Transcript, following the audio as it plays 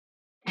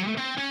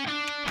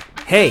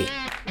Hey,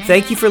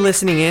 thank you for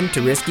listening in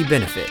to Risky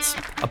Benefits,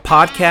 a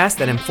podcast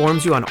that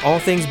informs you on all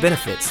things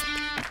benefits.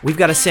 We've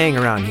got a saying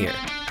around here: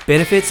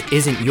 benefits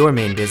isn't your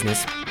main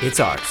business,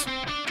 it's ours.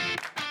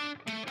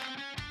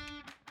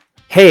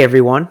 Hey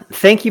everyone,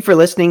 thank you for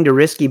listening to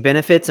Risky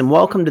Benefits and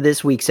welcome to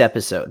this week's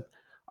episode.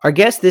 Our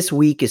guest this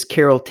week is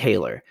Carol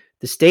Taylor,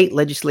 the State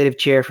Legislative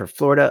Chair for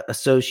Florida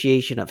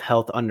Association of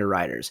Health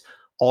Underwriters,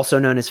 also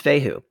known as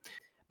FAHU.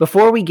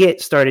 Before we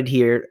get started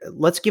here,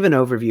 let's give an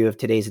overview of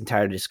today's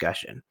entire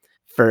discussion.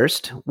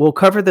 First, we'll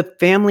cover the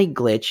family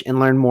glitch and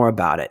learn more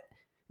about it.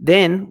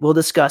 Then, we'll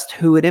discuss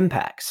who it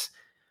impacts,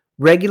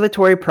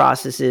 regulatory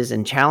processes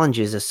and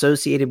challenges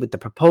associated with the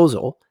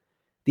proposal,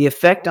 the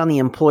effect on the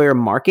employer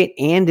market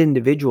and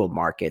individual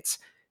markets,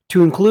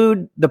 to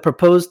include the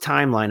proposed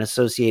timeline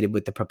associated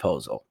with the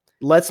proposal.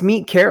 Let's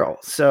meet Carol.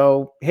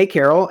 So, hey,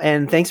 Carol,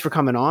 and thanks for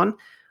coming on.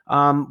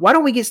 Why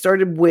don't we get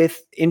started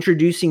with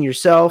introducing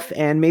yourself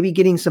and maybe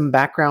getting some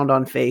background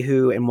on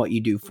FAHU and what you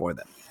do for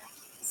them?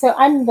 So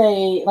I'm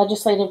the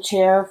legislative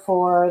chair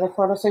for the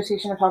Florida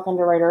Association of Health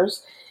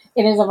Underwriters.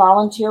 It is a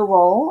volunteer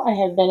role. I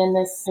have been in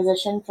this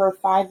position for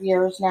 5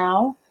 years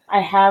now. I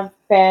have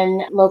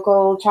been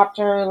local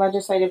chapter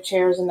legislative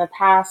chairs in the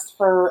past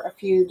for a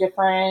few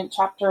different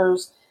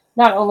chapters,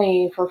 not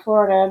only for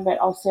Florida, but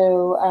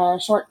also a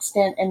short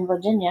stint in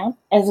Virginia,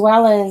 as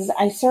well as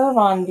I serve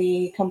on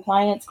the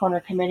Compliance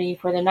Corner Committee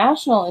for the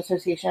National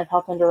Association of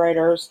Health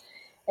Underwriters,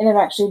 and I've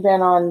actually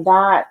been on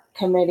that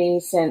committee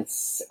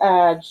since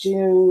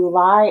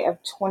July of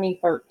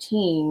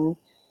 2013.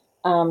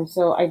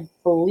 So I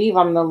believe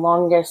I'm the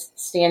longest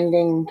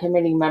standing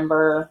committee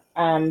member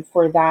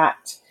for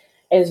that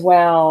as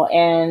well.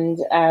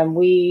 And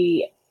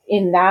we,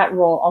 in that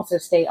role, also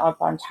stay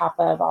up on top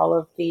of all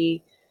of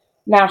the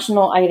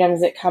national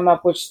items that come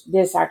up, which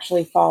this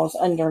actually falls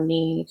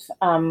underneath.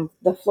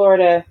 The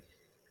Florida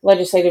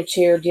legislative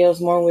chair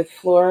deals more with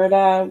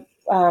Florida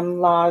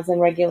laws and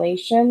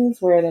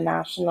regulations, where the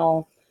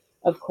national,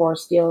 of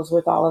course, deals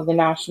with all of the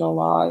national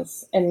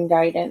laws and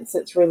guidance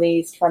that's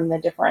released from the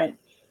different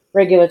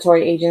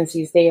regulatory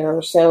agencies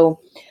there. So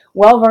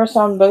well-versed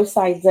on both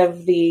sides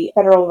of the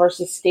federal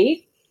versus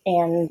state,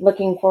 and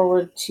looking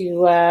forward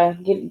to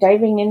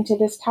diving into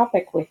this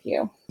topic with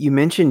you. You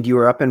mentioned you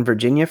were up in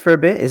Virginia for a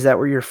bit. Is that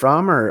where you're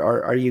from,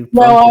 or are you from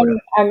No, Florida?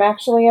 I'm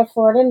actually a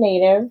Florida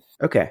native.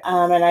 Okay.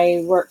 And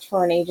I worked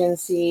for an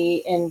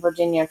agency in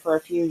Virginia for a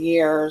few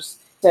years.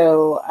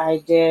 So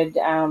I did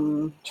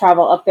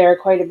travel up there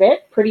quite a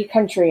bit. Pretty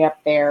country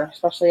up there,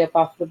 especially up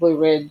off the Blue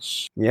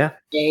Ridge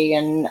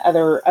and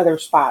other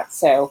spots.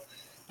 So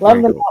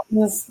love the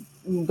mountains,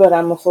 but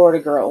I'm a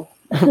Florida girl.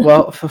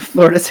 Well,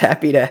 Florida's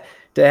happy to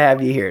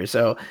have you here.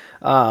 So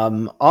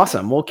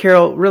awesome. Well,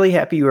 Carol, really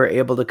happy you were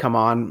able to come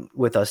on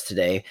with us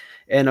today.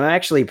 And I'm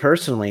actually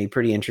personally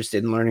pretty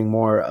interested in learning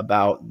more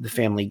about the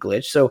family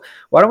glitch. So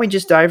why don't we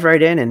just dive right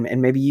in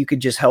and maybe you could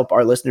just help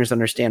our listeners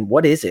understand,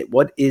 what is it?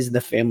 What is the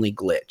family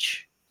glitch?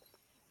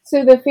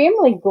 So the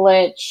family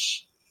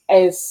glitch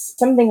is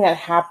something that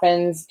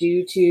happens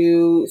due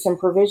to some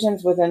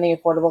provisions within the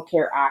Affordable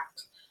Care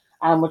Act,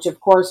 which of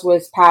course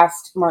was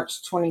passed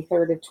March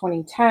 23rd of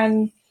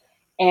 2010.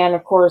 And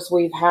of course,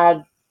 we've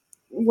had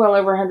well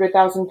over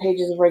 100,000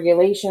 pages of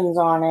regulations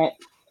on it.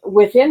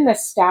 Within the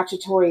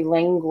statutory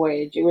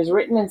language, it was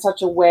written in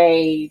such a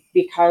way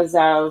because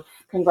of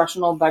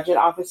Congressional Budget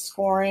Office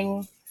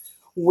scoring,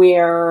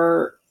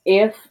 where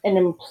if an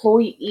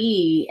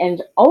employee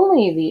and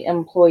only the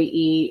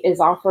employee is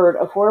offered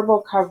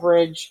affordable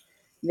coverage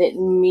that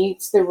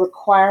meets the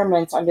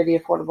requirements under the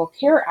Affordable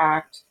Care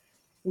Act,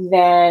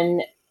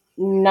 then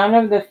none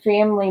of the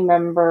family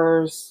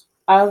members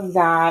of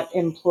that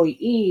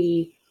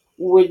employee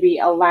would be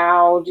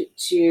allowed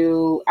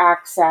to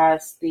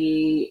access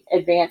the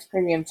advanced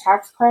premium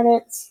tax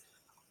credits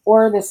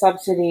or the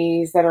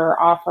subsidies that are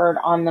offered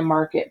on the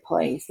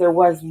marketplace. There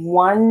was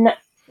one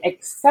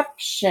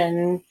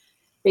exception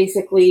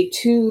basically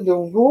to the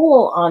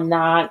rule on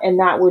that, and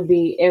that would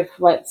be if,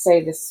 let's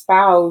say, the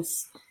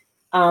spouse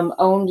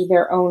owned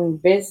their own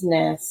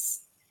business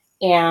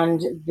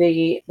and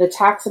the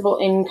taxable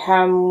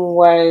income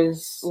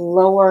was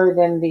lower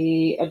than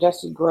the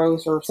adjusted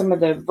gross, or some of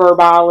the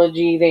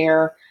verbology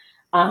there.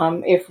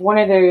 If one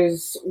of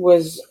those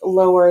was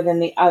lower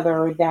than the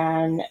other,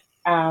 then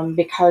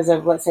because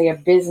of, let's say, a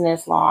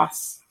business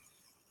loss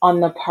on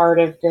the part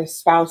of the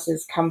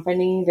spouse's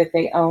company that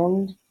they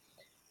owned,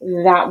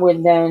 that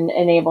would then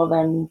enable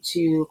them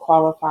to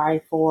qualify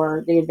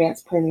for the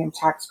advanced premium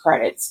tax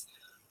credits.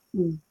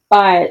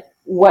 But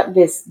what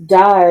this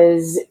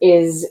does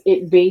is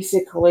it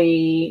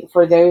basically,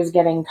 for those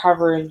getting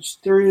coverage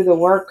through the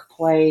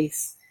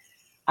workplace,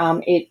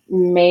 it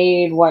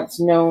made what's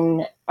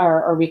known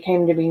or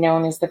became to be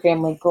known as the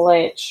family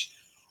glitch,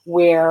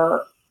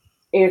 where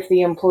if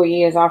the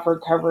employee is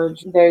offered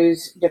coverage,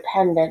 those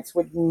dependents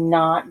would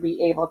not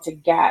be able to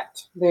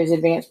get those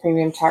advanced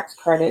premium tax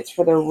credits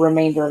for the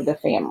remainder of the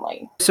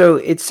family. So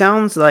it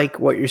sounds like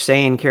what you're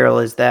saying, Carol,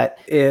 is that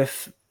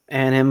if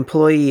an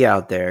employee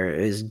out there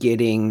is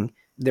getting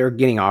they're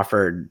getting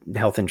offered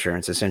health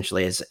insurance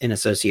essentially as in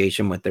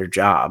association with their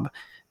job,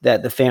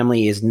 that the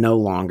family is no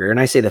longer, and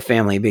I say the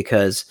family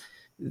because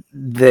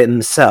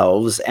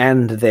themselves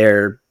and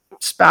their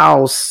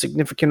spouse,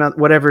 significant,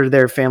 whatever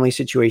their family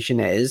situation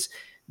is,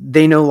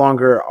 they no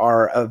longer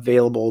are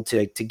available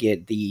to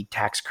get the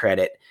tax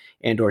credit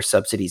and or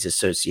subsidies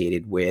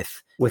associated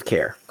with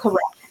care. Correct.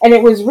 And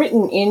it was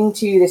written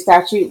into the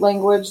statute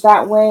language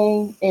that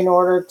way in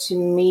order to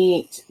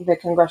meet the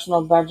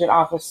Congressional Budget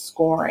Office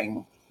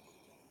scoring.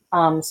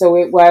 So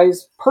it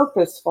was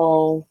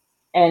purposeful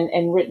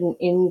and written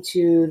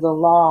into the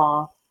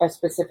law a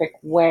specific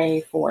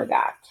way for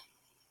that.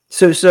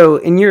 So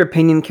in your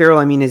opinion, Carol,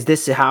 I mean, is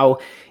this how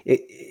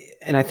it,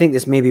 and I think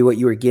this may be what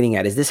you were getting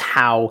at, is this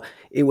how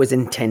it was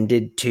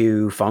intended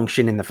to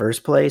function in the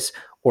first place,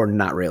 or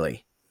not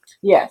really?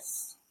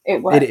 Yes,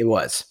 it was. It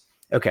was.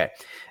 Okay.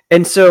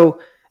 And so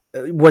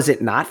was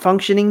it not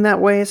functioning that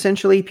way,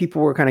 essentially?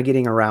 People were kind of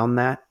getting around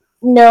that?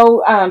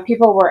 No,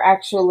 people were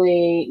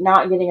actually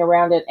not getting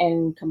around it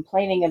and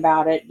complaining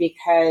about it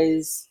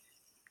because,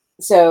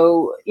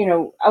 so,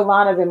 a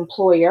lot of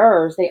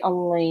employers, they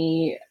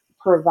only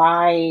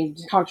provide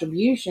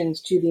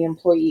contributions to the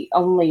employee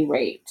only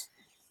rate.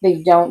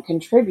 They don't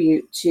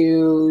contribute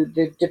to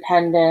the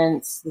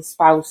dependents, the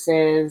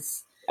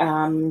spouses,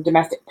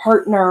 domestic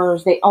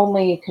partners. They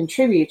only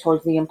contribute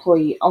towards the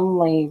employee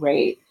only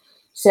rate.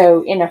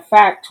 So in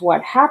effect,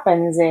 what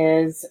happens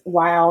is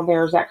while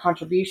there's that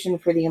contribution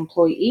for the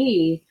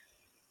employee,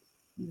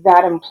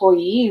 that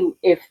employee,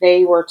 if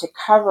they were to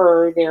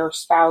cover their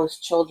spouse,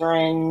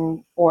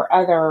 children, or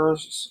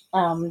others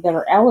that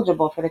are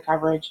eligible for the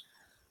coverage,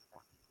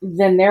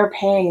 then they're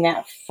paying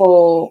that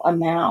full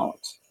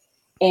amount.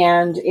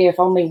 And if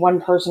only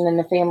one person in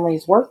the family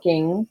is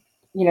working,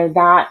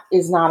 that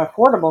is not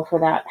affordable for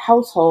that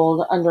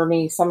household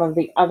underneath some of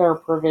the other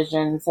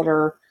provisions that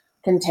are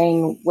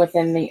contained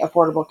within the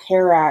Affordable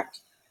Care Act.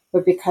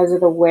 But because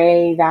of the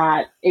way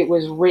that it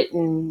was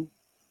written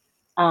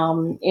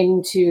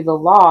into the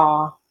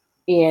law,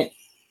 it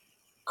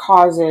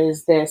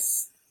causes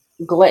this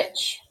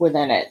glitch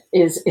within it,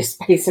 is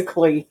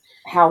basically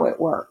how it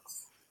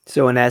works.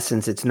 So in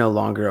essence, it's no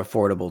longer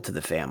affordable to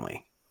the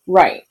family.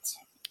 Right.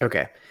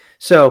 Okay.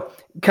 So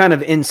kind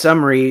of in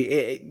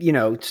summary,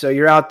 so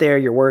you're out there,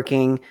 you're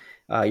working,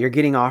 you're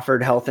getting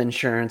offered health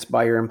insurance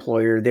by your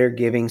employer. They're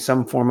giving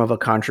some form of a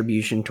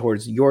contribution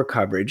towards your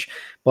coverage,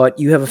 but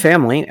you have a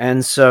family,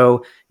 and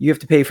so you have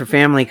to pay for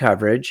family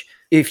coverage.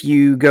 If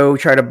you go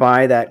try to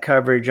buy that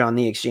coverage on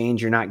the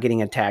exchange, you're not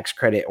getting a tax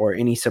credit or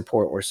any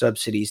support or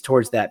subsidies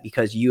towards that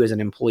because you as an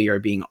employee are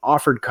being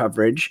offered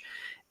coverage,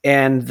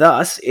 and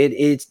thus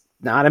it's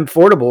not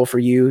affordable for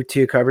you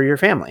to cover your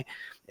family.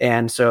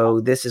 And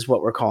so this is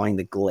what we're calling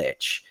the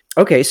glitch.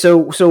 Okay, so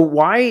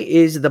why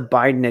is the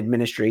Biden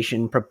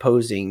administration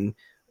proposing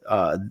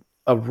a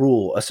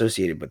rule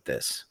associated with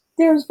this?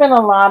 There's been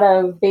a lot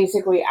of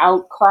basically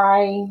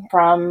outcry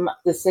from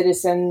the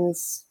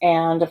citizens,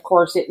 and of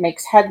course it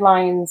makes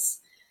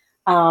headlines,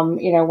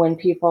 when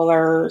people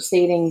are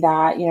stating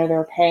that,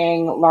 they're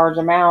paying large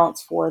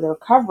amounts for their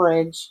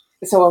coverage.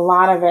 So a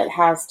lot of it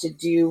has to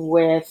do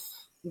with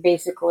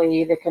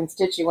basically the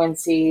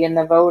constituency and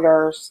the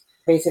voters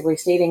basically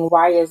stating,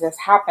 why is this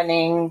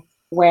happening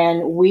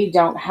when we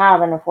don't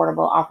have an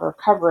affordable offer of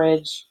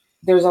coverage?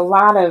 There's a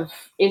lot of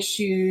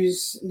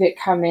issues that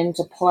come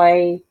into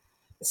play.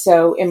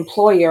 So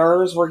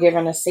employers were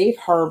given a safe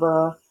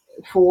harbor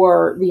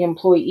for the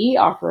employee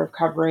offer of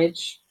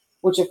coverage,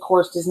 which of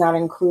course does not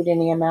include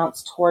any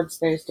amounts towards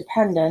those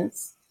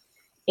dependents.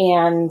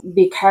 And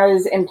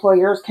because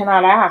employers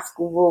cannot ask,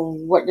 well,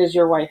 what does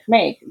your wife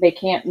make? They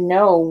can't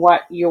know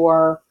what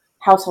your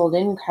household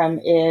income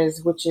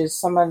is, which is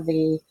some of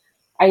the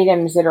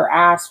items that are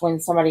asked when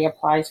somebody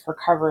applies for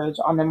coverage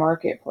on the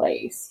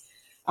marketplace.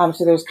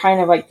 So there's kind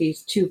of like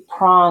these two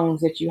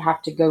prongs that you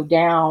have to go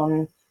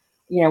down,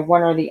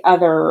 one or the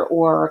other,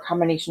 or a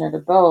combination of the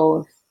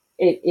both.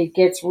 It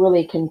gets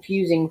really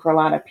confusing for a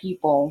lot of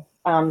people.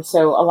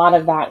 So a lot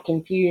of that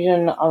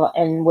confusion,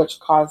 and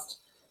which caused,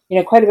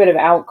 quite a bit of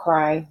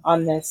outcry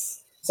on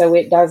this. So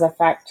it does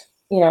affect,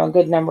 a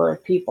good number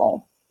of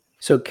people.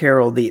 So,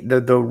 Carol, the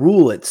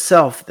rule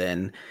itself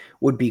then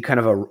would be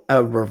kind of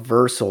a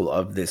reversal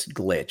of this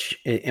glitch.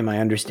 Am I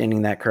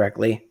understanding that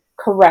correctly?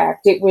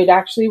 Correct. It would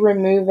actually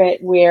remove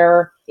it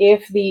where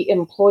if the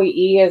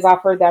employee is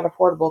offered that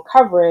affordable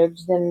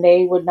coverage, then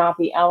they would not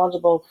be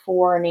eligible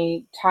for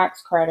any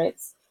tax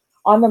credits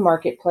on the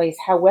marketplace.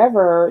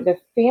 However, the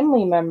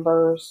family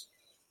members,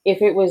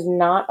 if it was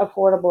not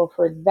affordable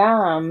for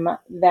them,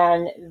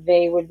 then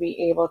they would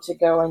be able to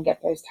go and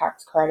get those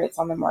tax credits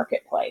on the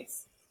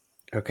marketplace.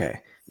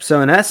 Okay. So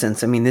in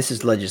essence, I mean, this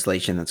is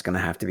legislation that's going to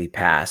have to be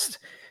passed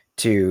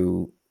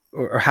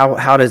or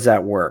how does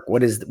that work?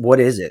 What is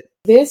it?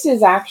 This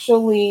is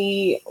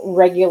actually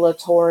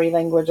regulatory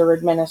language or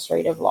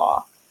administrative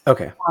law.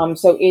 Okay.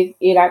 So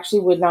it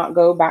actually would not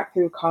go back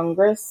through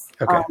Congress.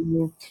 Okay.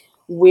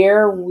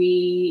 Where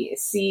we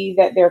see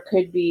that there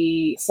could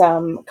be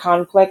some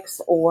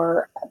conflicts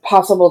or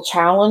possible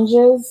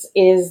challenges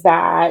is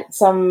that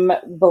some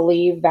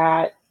believe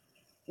that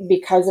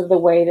because of the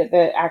way that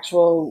the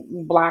actual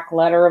black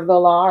letter of the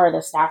law or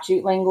the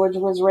statute language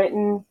was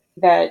written,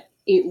 that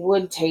it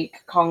would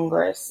take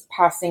Congress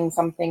passing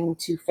something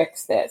to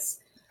fix this.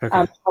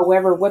 Okay.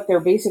 However, what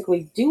they're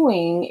basically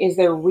doing is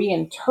they're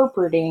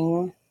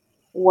reinterpreting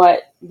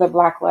what the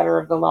black letter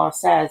of the law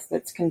says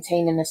that's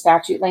contained in the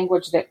statute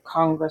language that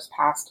Congress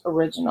passed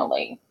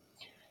originally.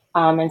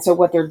 And so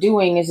what they're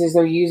doing is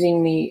they're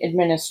using the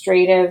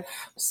administrative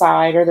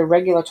side or the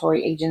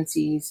regulatory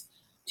agencies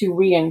to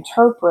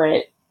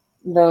reinterpret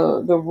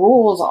the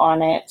rules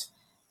on it,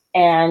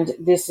 and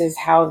this is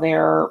how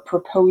they're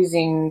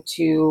proposing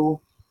to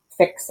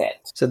fix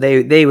it. So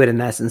they would in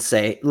essence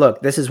say,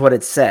 look, this is what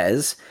it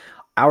says.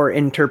 Our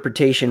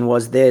interpretation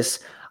was this.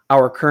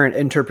 Our current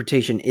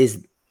interpretation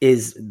is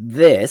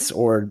this,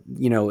 or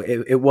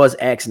it was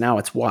X, now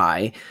it's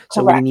Y.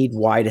 So Correct. we need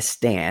Y to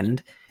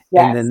stand.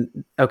 Yes. And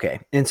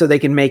then and so they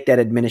can make that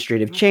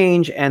administrative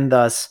change, and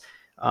thus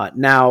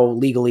now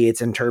legally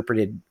it's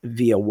interpreted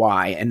via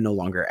Y and no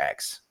longer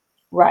X.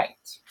 Right.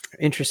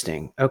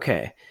 Interesting.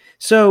 Okay.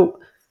 So,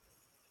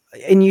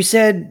 and you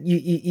said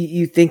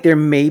you think there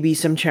may be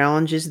some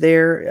challenges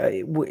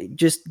there.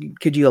 Just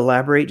could you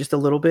elaborate just a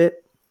little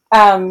bit?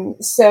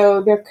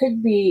 So there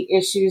could be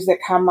issues that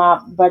come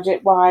up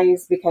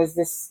budget-wise because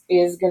this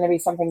is going to be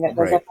something that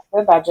does affect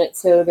the budget.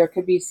 So there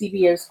could be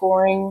CBO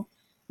scoring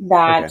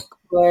that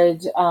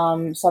would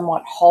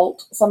somewhat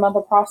halt some of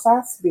the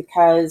process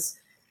because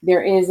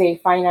there is a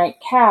finite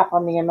cap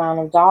on the amount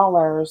of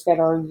dollars that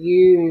are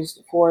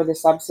used for the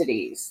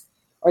subsidies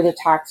or the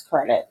tax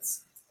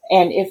credits.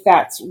 And if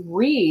that's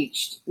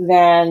reached,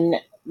 then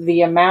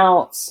the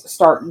amounts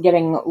start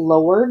getting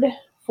lowered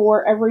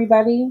for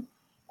everybody.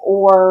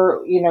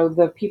 Or,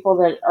 the people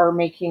that are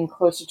making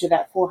closer to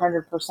that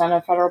 400%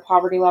 of federal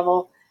poverty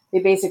level, they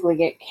basically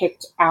get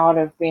kicked out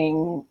of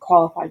being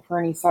qualified for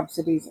any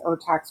subsidies or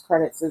tax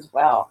credits as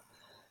well.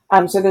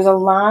 So there's a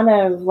lot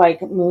of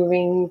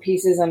moving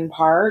pieces and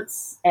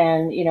parts,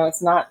 and,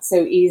 it's not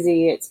so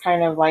easy. It's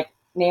kind of like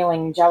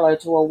nailing Jello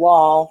to a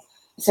wall,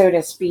 so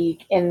to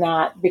speak, in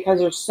that because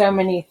there's so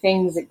many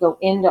things that go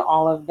into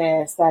all of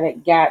this that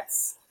it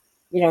gets,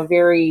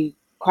 very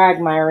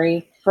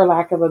quagmiry, for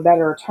lack of a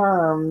better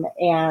term,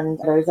 and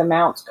those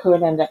amounts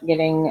could end up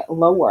getting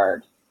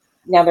lowered.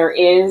 Now, there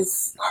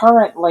is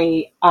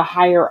currently a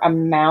higher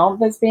amount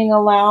that's being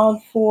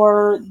allowed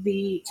for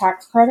the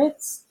tax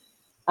credits,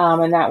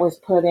 and that was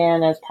put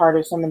in as part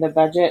of some of the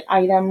budget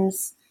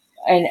items.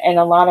 And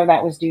a lot of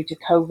that was due to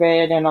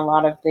COVID and a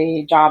lot of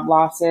the job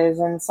losses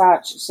and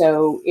such.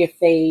 So if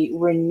they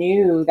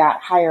renew that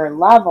higher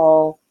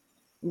level,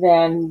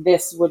 then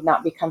this would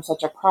not become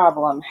such a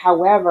problem.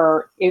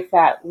 However, if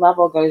that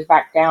level goes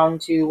back down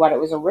to what it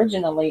was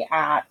originally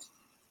at,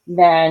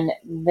 then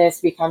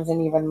this becomes an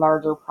even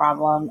larger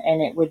problem,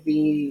 and it would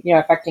be,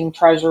 affecting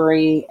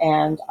Treasury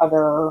and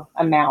other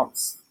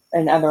amounts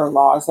and other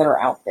laws that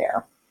are out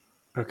there.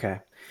 Okay.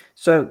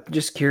 So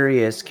just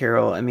curious,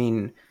 Carol, I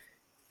mean,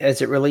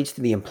 as it relates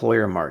to the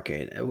employer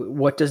market,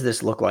 what does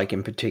this look like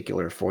in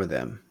particular for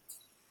them?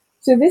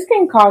 So this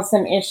can cause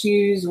some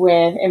issues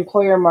with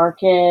employer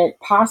market,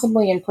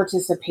 possibly in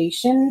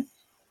participation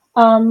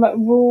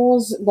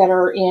rules that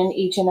are in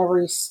each and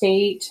every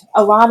state.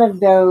 A lot of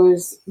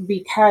those,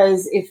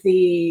 because if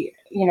the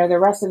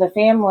rest of the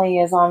family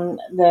is on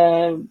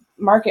the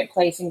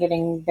marketplace and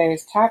getting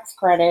those tax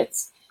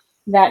credits,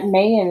 that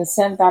may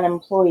incent that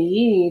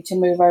employee to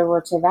move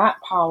over to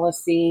that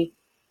policy,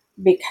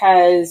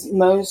 because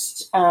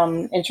most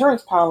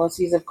insurance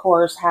policies, of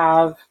course,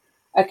 have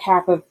a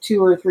cap of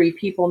 2 or 3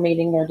 people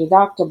meeting their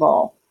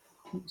deductible.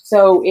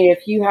 So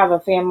if you have a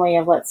family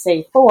of, let's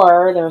say,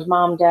 4, there's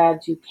mom,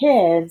 dad, 2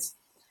 kids.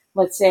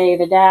 Let's say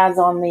the dad's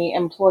on the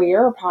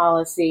employer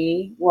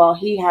policy. Well,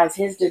 he has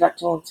his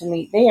deductible to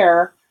meet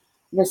there.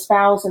 The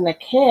spouse and the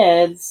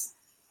kids,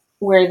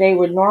 where they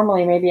would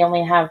normally maybe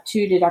only have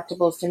 2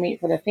 deductibles to meet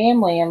for the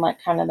family in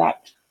kind of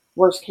that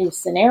worst case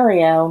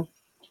scenario.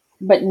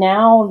 But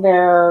now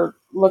they're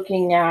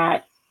looking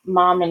at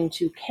mom and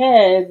 2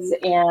 kids,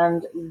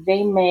 and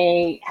they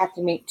may have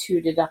to meet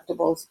 2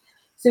 deductibles.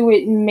 So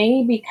it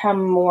may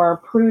become more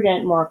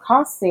prudent, more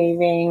cost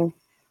saving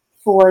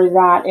for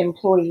that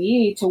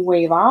employee to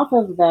waive off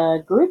of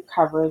the group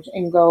coverage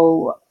and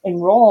go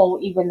enroll,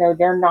 even though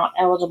they're not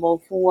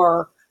eligible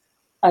for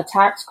a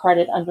tax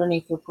credit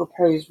underneath the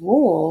proposed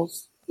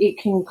rules. It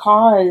can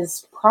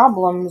cause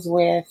problems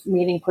with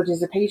meeting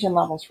participation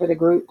levels for the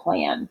group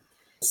plan.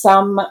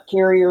 Some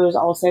carriers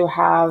also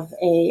have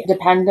a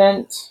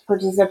dependent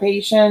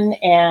participation,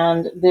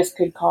 and this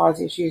could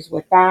cause issues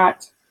with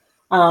that.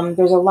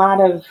 There's a lot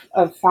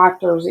of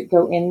factors that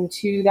go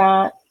into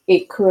that.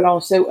 It could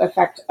also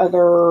affect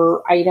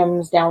other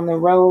items down the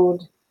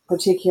road,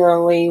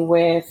 particularly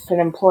with an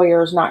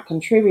employer's not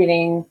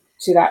contributing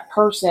to that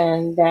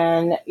person,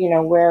 then,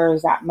 where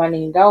is that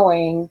money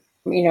going?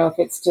 If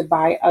it's to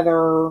buy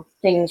other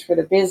things for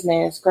the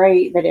business,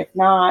 great. But if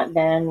not,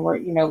 then we're,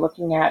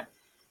 looking at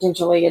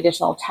potentially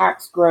additional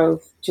tax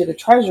growth to the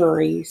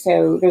treasury.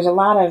 So there's a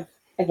lot of,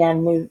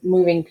 again,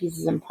 moving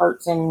pieces and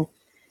parts in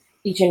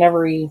each and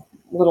every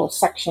little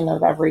section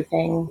of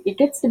everything. It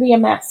gets to be a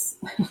mess.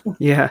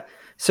 Yeah.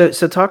 So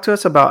talk to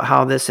us about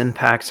how this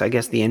impacts, I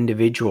guess, the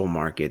individual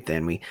market.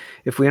 Then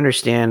if we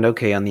understand,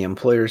 okay, on the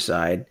employer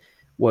side,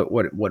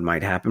 what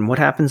might happen? What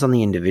happens on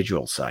the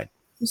individual side?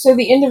 So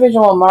the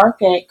individual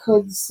market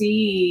could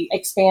see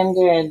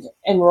expanded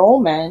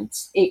enrollment.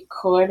 It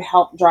could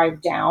help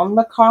drive down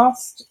the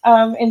cost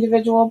of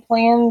individual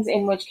plans,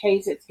 in which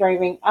case it's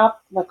driving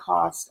up the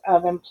cost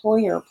of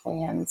employer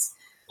plans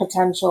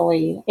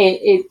potentially.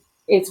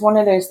 It's one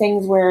of those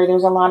things where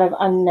there's a lot of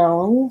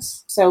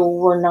unknowns. So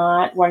we're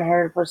not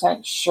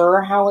 100%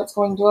 sure how it's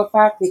going to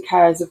affect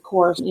because, of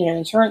course,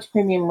 insurance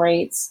premium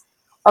rates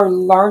are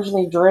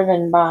largely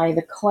driven by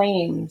the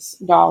claims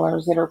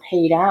dollars that are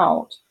paid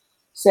out.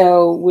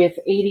 So with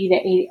 80 to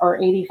 80 or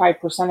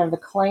 85% of the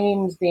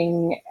claims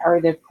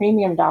or the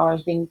premium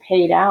dollars being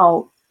paid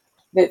out,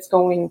 that's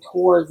going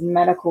towards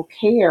medical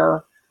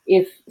care.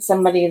 If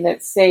somebody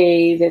that's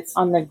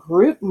on the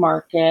group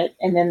market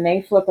and then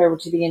they flip over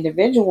to the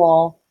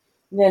individual,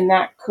 then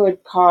that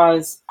could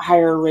cause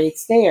higher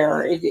rates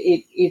there.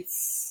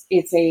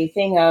 It's a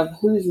thing of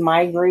who's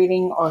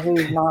migrating or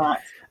who's not.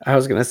 I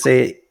was going to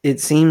say,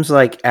 it seems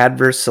like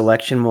adverse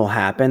selection will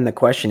happen. The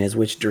question is,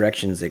 which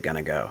direction is it going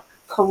to go?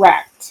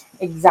 Correct.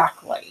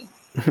 Exactly.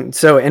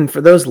 So, and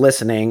for those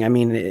listening, I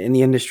mean, in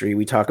the industry,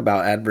 we talk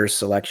about adverse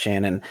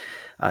selection. And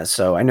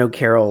so I know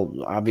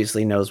Carol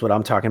obviously knows what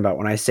I'm talking about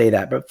when I say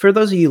that. But for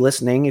those of you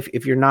listening,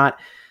 if you're not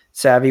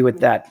savvy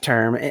with that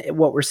term,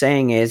 what we're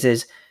saying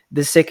is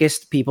the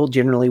sickest people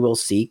generally will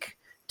seek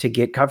to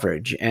get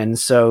coverage. And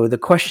so the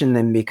question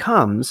then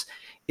becomes,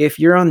 if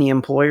you're on the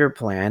employer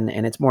plan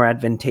and it's more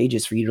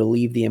advantageous for you to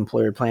leave the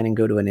employer plan and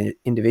go to an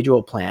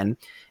individual plan,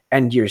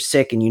 and you're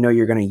sick and you know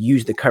you're going to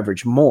use the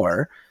coverage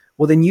more,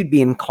 well, then you'd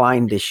be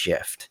inclined to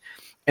shift.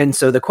 And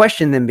so the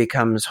question then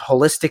becomes,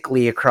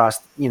 holistically across,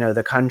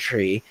 the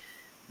country,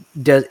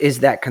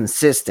 is that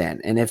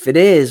consistent? And if it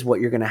is, what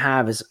you're going to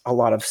have is a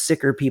lot of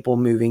sicker people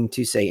moving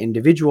to, say,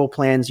 individual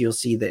plans. You'll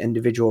see the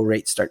individual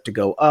rates start to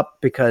go up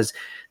because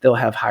they'll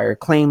have higher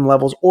claim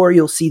levels, or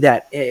you'll see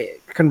that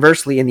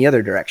conversely in the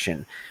other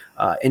direction,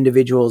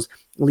 individuals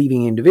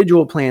leaving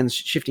individual plans,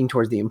 shifting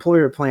towards the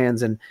employer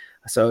plans. And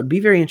so it'd be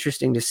very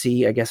interesting to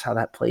see, I guess, how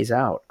that plays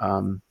out.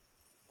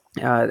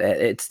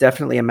 It's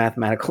definitely a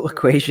mathematical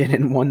equation,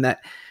 and one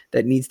that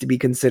needs to be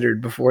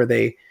considered before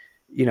they,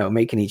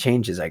 make any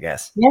changes, I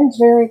guess. Yeah, it's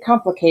very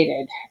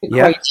complicated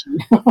equation.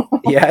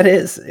 Yeah, it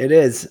is. It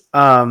is.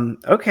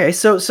 Okay.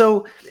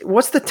 So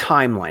what's the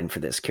timeline for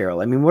this,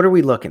 Carol? I mean, what are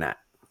we looking at?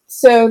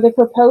 So the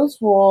proposed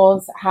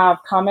rules have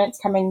comments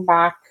coming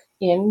back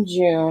in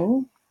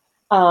June,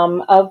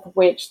 of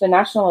which the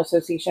National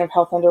Association of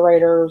Health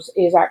Underwriters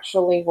is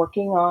actually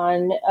working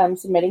on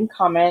submitting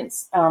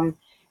comments.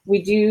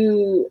 We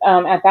do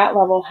at that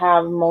level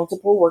have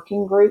multiple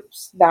working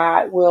groups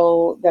that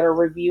are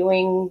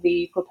reviewing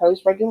the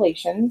proposed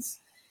regulations,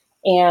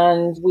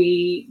 and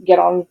we get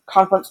on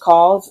conference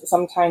calls,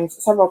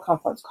 sometimes several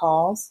conference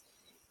calls,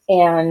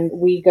 and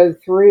we go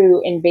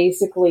through and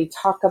basically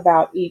talk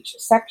about each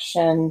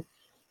section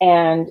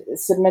and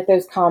submit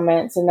those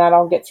comments, and that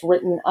all gets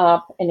written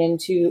up and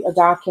into a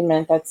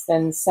document that's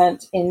then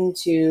sent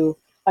into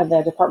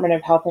the Department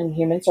of Health and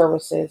Human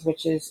Services,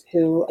 which is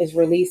who is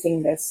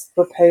releasing this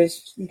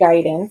proposed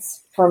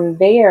guidance. From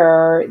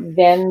there,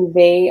 then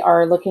they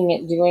are looking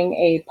at doing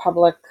a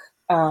public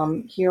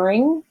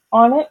hearing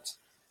on it.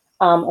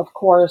 Of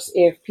course,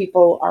 if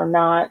people are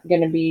not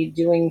going to be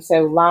doing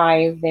so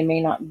live, they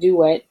may not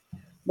do it,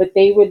 but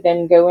they would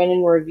then go in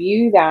and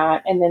review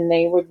that, and then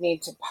they would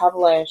need to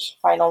publish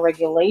final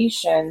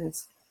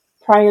regulations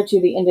prior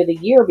to the end of the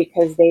year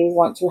because they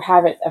want to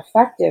have it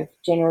effective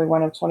January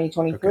 1 of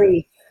 2023.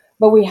 Okay.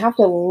 But we kind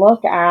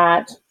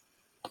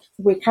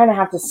of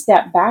have to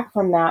step back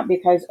from that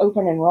because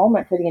open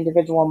enrollment for the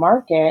individual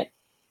market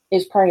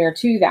is prior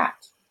to that.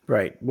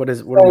 Right. What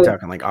are we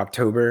talking, like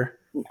October,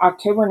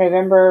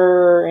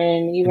 November,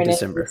 and even in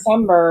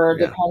December,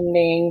 yeah.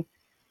 Depending.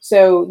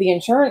 So the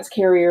insurance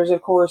carriers,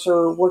 of course,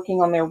 are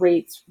working on their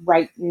rates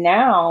right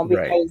now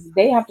because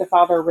they have to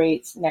file their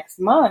rates next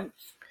month.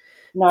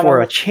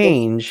 For a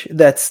change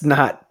that's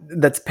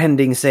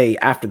pending, say,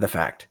 after the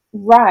fact.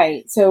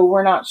 Right. So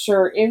we're not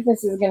sure if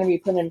this is going to be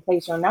put in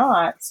place or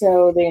not.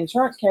 So the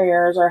insurance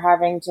carriers are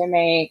having to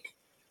make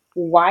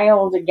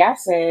wild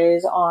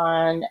guesses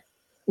on,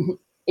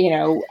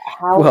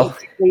 how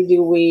exactly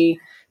do we,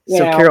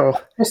 Carol,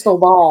 crystal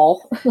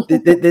ball.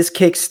 This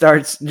kick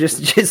starts,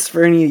 just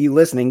for any of you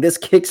listening, this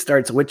kick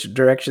starts which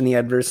direction the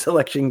adverse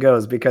selection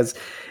goes. Because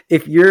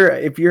if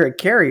you're a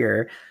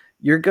carrier,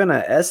 you're going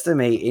to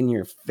estimate in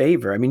your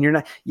favor. I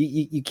mean,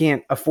 you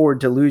can't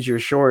afford to lose your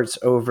shorts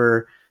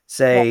over,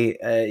 say,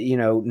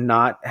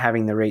 not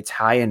having the rates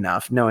high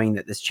enough, knowing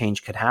that this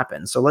change could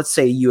happen. So let's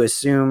say you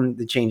assume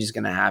the change is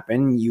going to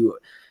happen. You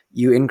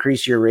you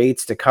increase your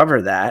rates to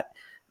cover that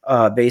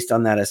based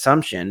on that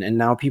assumption. And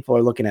now people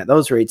are looking at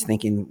those rates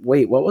thinking,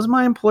 wait, what was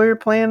my employer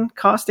plan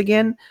cost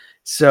again?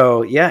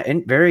 So yeah,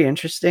 very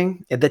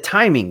interesting. The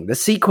timing, the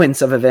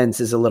sequence of events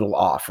is a little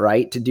off,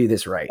 right? To do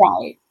this right.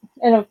 Right.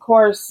 And of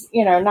course,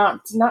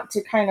 not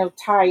to kind of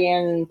tie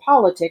in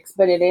politics,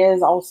 but it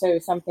is also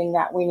something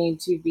that we need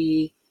to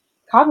be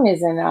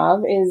cognizant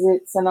of is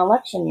it's an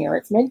election year,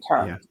 it's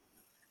midterm.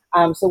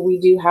 Yeah. So we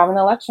do have an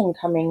election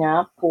coming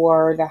up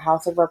for the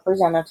House of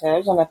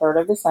Representatives and a third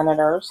of the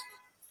senators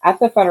at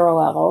the federal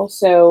level.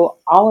 So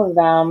all of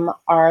them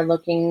are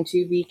looking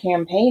to be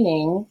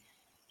campaigning.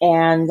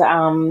 And,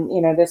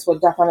 this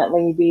would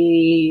definitely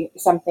be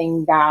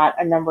something that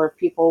a number of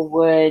people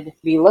would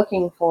be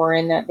looking for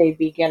in that they'd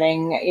be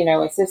getting,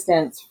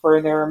 assistance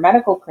for their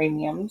medical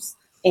premiums.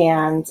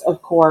 And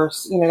of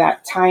course,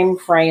 that time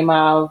frame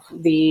of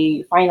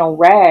the final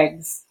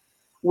regs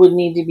would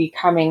need to be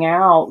coming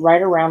out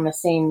right around the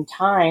same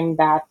time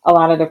that a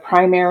lot of the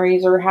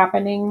primaries are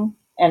happening.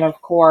 And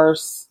of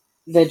course,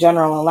 the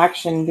general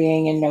election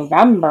being in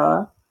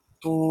November,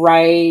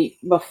 right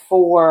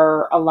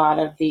before a lot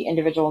of the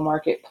individual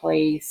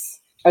marketplace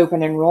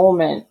open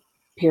enrollment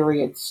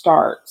period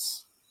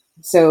starts.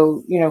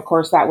 So, of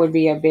course, that would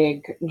be a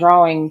big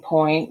drawing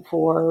point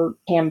for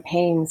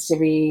campaigns to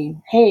be,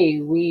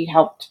 hey, we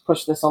helped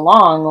push this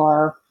along,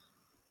 or,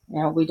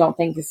 we don't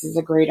think this is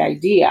a great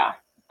idea.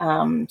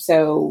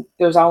 So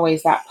there's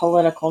always that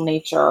political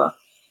nature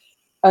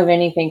of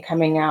anything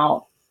coming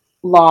out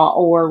law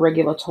or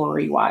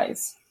regulatory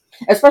wise,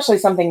 especially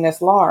something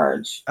this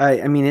large.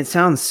 I mean, it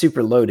sounds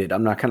super loaded.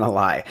 I'm not going to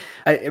lie.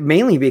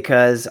 Mainly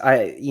because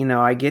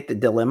I get the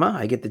dilemma.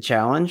 I get the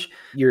challenge.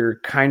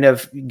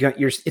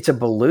 It's a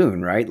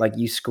balloon, right? Like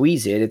you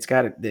squeeze it.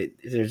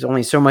 There's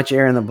only so much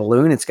air in the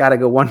balloon. It's got to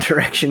go one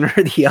direction or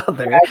the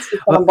other. Yeah, it's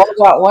going to bulge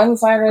out one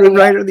side or the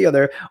right or the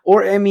other.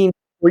 Or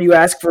you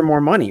ask for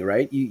more money,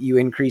 right? You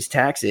increase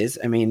taxes.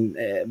 I mean,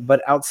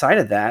 but outside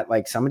of that,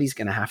 like somebody's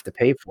going to have to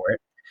pay for it.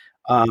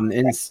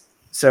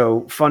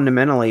 So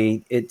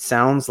fundamentally, it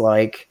sounds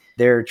like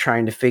they're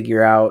trying to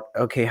figure out,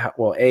 okay, how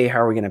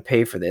are we going to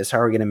pay for this? How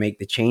are we going to make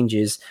the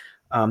changes?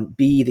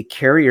 B, the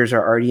carriers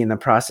are already in the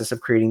process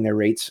of creating their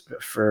rates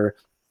for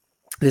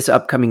this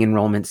upcoming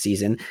enrollment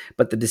season,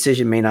 but the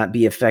decision may not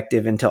be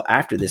effective until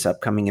after this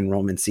upcoming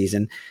enrollment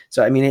season.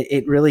 So, I mean,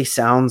 it really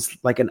sounds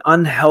like an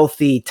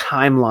unhealthy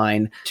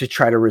timeline to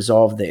try to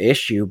resolve the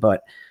issue,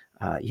 but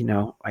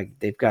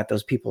they've got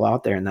those people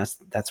out there, and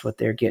that's what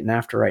they're getting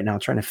after right now,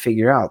 trying to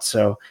figure out.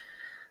 So,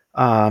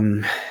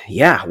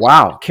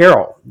 wow,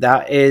 Carol,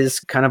 that is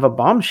kind of a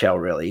bombshell,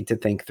 really, to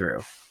think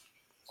through.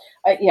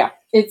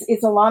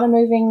 It's a lot of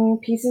moving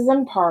pieces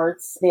and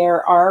parts.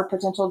 There are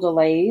potential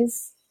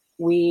delays.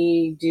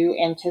 We do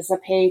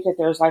anticipate that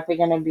there's likely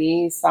going to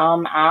be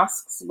some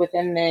asks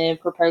within the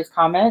proposed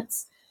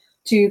comments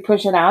to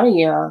push it out a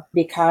year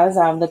because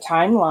of the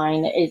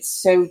timeline. It's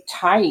so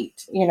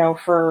tight,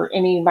 for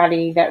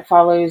anybody that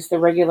follows the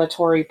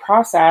regulatory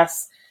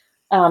process.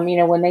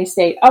 When they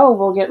say, oh,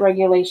 we'll get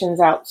regulations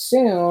out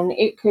soon,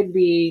 it could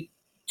be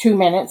 2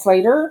 minutes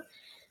later.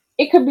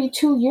 It could be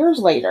 2 years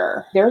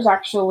later. There's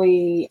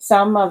actually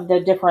some of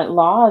the different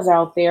laws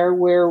out there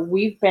where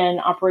we've been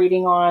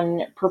operating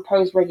on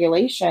proposed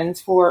regulations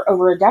for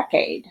over a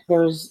decade.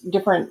 There's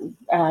different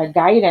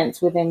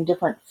guidance within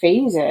different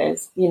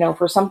phases.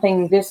 For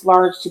something this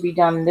large to be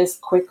done this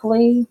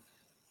quickly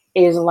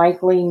is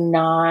likely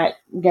not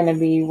going to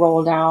be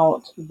rolled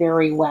out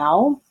very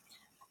well.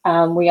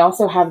 We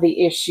also have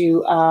the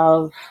issue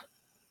of,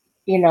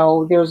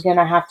 there's going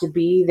to have to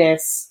be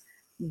this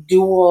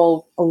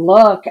dual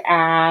look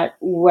at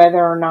whether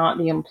or not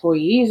the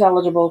employee is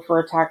eligible for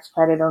a tax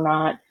credit or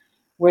not,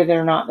 whether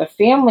or not the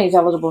family is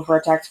eligible for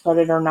a tax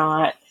credit or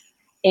not.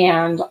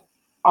 And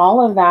all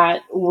of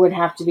that would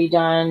have to be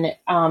done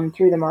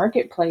through the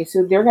marketplace.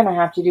 So they're going to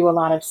have to do a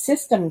lot of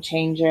system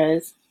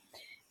changes.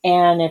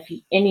 And if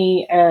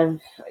any of,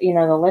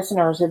 the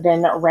listeners have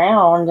been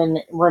around and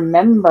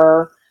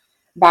remember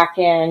back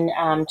in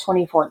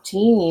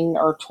 2014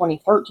 or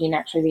 2013,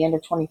 actually the end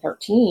of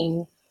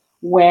 2013,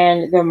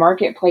 when the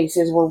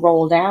marketplaces were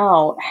rolled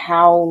out,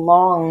 how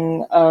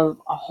long of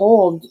a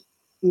hold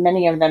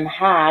many of them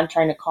had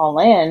trying to call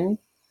in.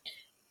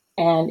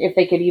 And if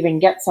they could even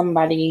get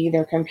somebody,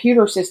 their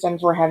computer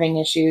systems were having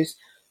issues.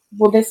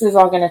 Well, this is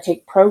all going to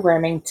take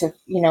programming to,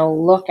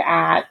 look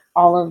at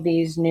all of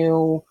these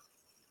new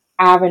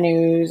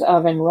avenues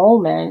of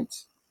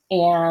enrollment.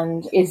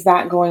 And is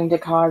that going to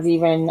cause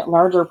even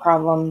larger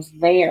problems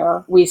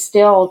there? We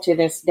still, to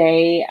this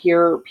day,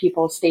 hear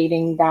people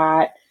stating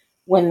that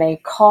when they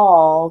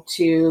call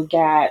to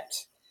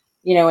get,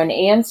 an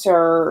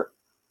answer,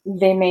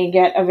 they may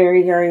get a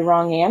very, very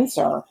wrong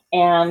answer.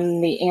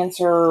 And the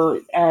answer,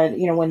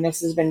 when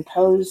this has been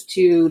posed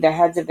to the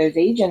heads of those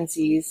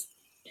agencies,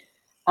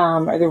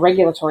 or the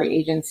regulatory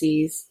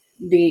agencies,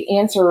 the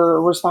answer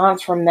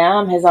response from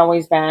them has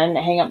always been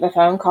hang up the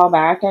phone, call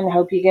back, and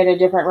hope you get a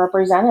different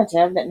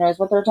representative that knows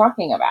what they're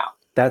talking about.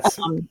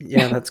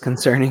 That's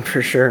concerning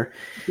for sure.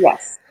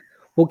 Yes.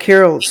 Well,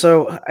 Carol,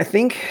 so I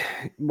think,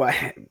 wow,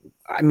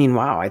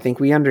 I think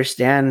we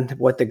understand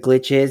what the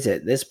glitch is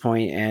at this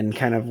point and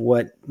kind of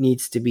what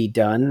needs to be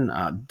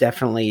done.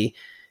 Definitely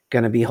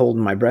going to be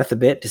holding my breath a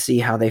bit to see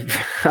how they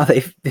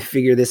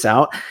figure this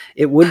out.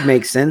 It would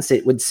make sense.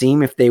 It would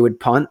seem if they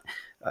would punt,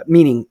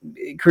 meaning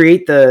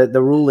create the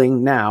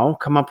ruling now,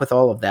 come up with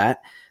all of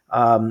that.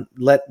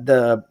 Let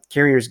the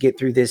carriers get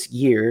through this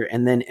year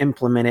and then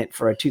implement it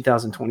for a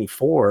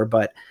 2024.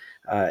 But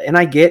and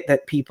I get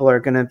that people are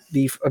going to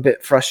be a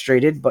bit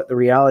frustrated, but the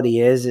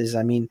reality is,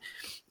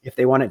 if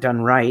they want it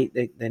done right,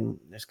 then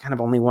there's kind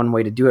of only one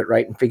way to do it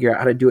right and figure out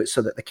how to do it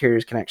so that the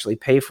carriers can actually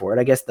pay for it.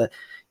 I guess the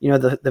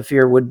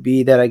fear would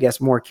be that I guess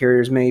more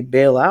carriers may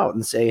bail out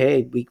and say,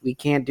 hey, we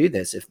can't do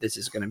this if this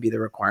is going to be the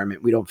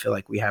requirement. We don't feel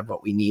like we have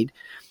what we need.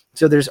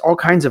 So there's all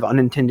kinds of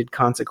unintended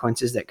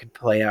consequences that could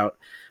play out.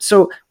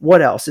 So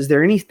what else? Is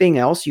there anything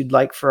else you'd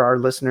like for our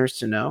listeners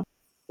to know?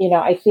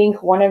 I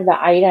think one of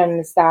the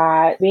items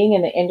that being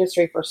in the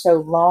industry for so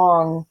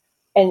long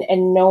and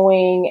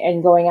knowing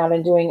and going out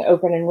and doing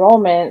open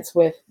enrollments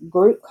with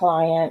group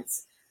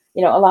clients,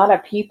 a lot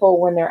of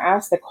people, when they're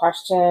asked the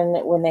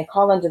question, when they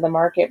call into the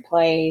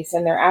marketplace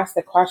and they're asked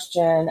the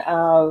question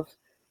of,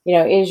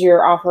 is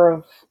your offer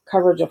of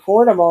coverage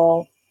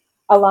affordable?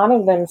 A lot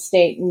of them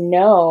state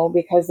no,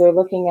 because they're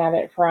looking at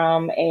it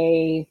from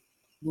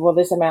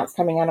this amount's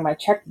coming out of my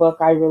checkbook.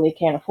 I really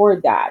can't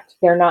afford that.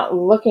 They're not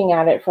looking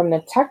at it from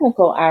the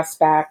technical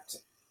aspect,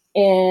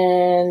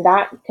 and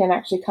that can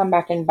actually come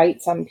back and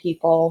bite some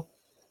people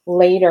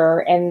later.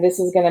 And this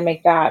is going to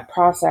make that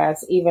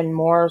process even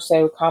more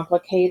so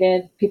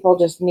complicated. People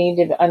just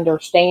need to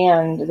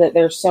understand that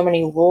there's so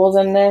many rules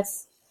in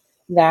this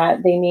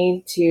that they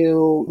need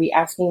to be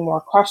asking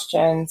more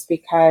questions,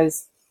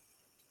 because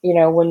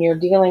when you're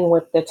dealing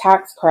with the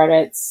tax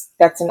credits,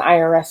 that's an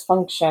IRS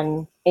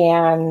function,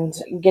 and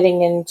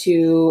getting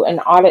into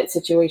an audit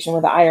situation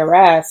with the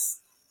IRS,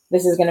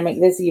 this is going to make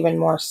this even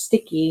more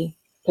sticky,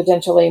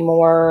 potentially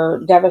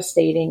more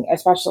devastating,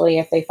 especially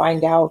if they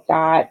find out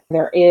that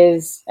there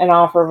is an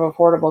offer of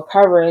affordable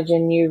coverage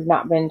and you've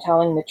not been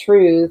telling the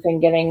truth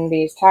and getting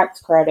these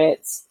tax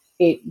credits.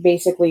 It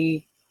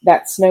basically,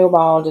 that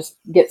snowball just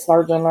gets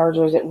larger and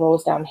larger as it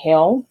rolls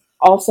downhill.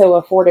 Also,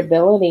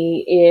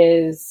 affordability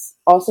is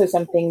also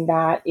something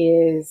that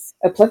is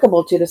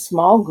applicable to the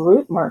small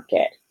group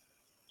market,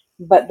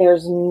 but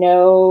there's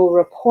no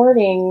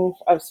reporting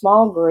of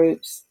small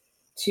groups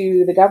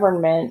to the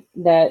government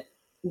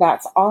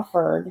that's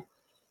offered.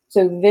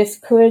 So this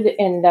could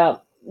end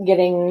up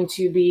getting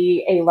to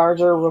be a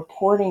larger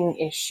reporting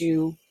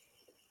issue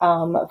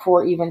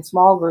for even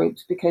small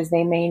groups, because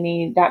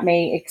that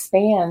may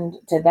expand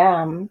to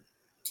them.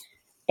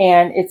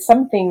 And it's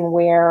something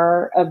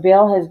where a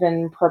bill has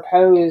been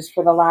proposed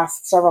for the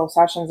last several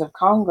sessions of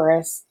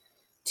Congress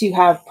to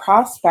have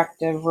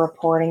prospective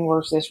reporting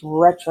versus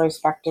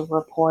retrospective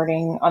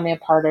reporting on the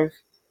part of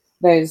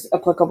those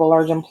applicable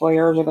large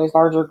employers or those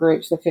larger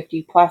groups, the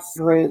 50 plus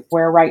group,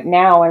 where right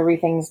now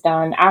everything's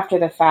done after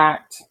the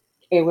fact.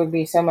 It would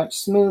be so much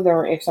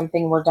smoother if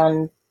something were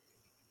done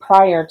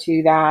prior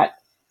to that.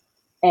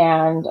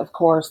 And of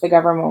course, the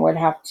government would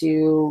have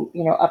to,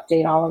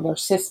 update all of their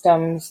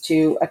systems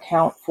to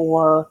account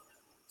for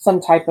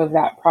some type of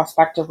that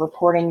prospective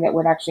reporting that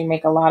would actually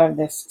make a lot of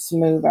this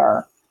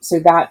smoother. So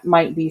that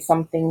might be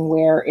something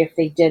where if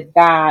they did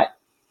that,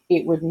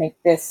 it would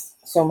make this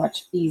so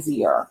much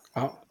easier.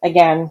 Oh.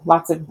 Again,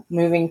 lots of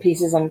moving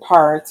pieces and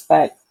parts,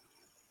 but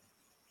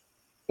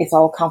it's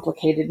all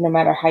complicated no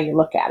matter how you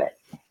look at it.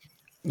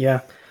 Yeah.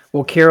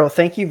 Well, Carol,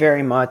 thank you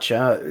very much.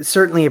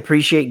 Certainly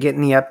appreciate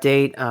getting the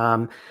update.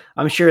 I'm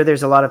sure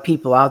there's a lot of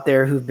people out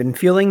there who've been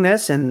feeling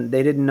this and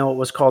they didn't know it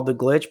was called the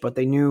glitch, but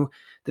they knew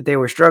that they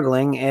were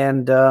struggling.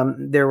 And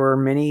there were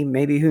many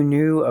maybe who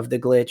knew of the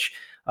glitch.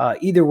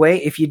 Either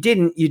way, if you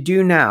didn't, you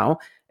do now.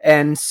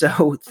 And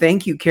so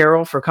thank you,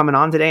 Carol, for coming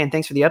on today. And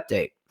thanks for the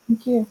update.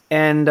 Thank you.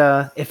 And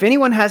if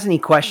anyone has any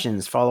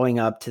questions following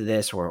up to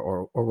this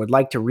or would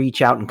like to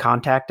reach out and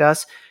contact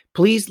us,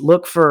 please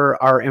look for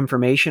our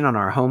information on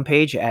our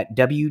homepage at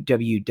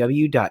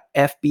www.fbmc.com.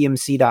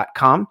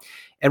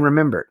 And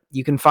remember,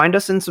 you can find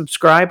us and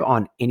subscribe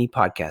on any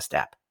podcast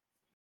app.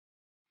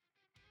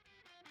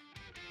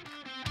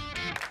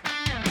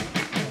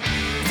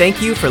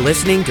 Thank you for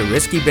listening to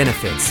Risky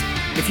Benefits.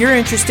 If you're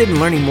interested in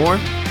learning more,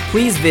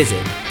 please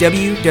visit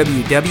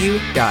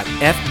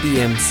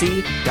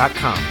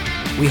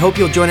www.fbmc.com. We hope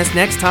you'll join us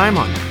next time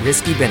on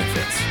Risky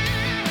Benefits.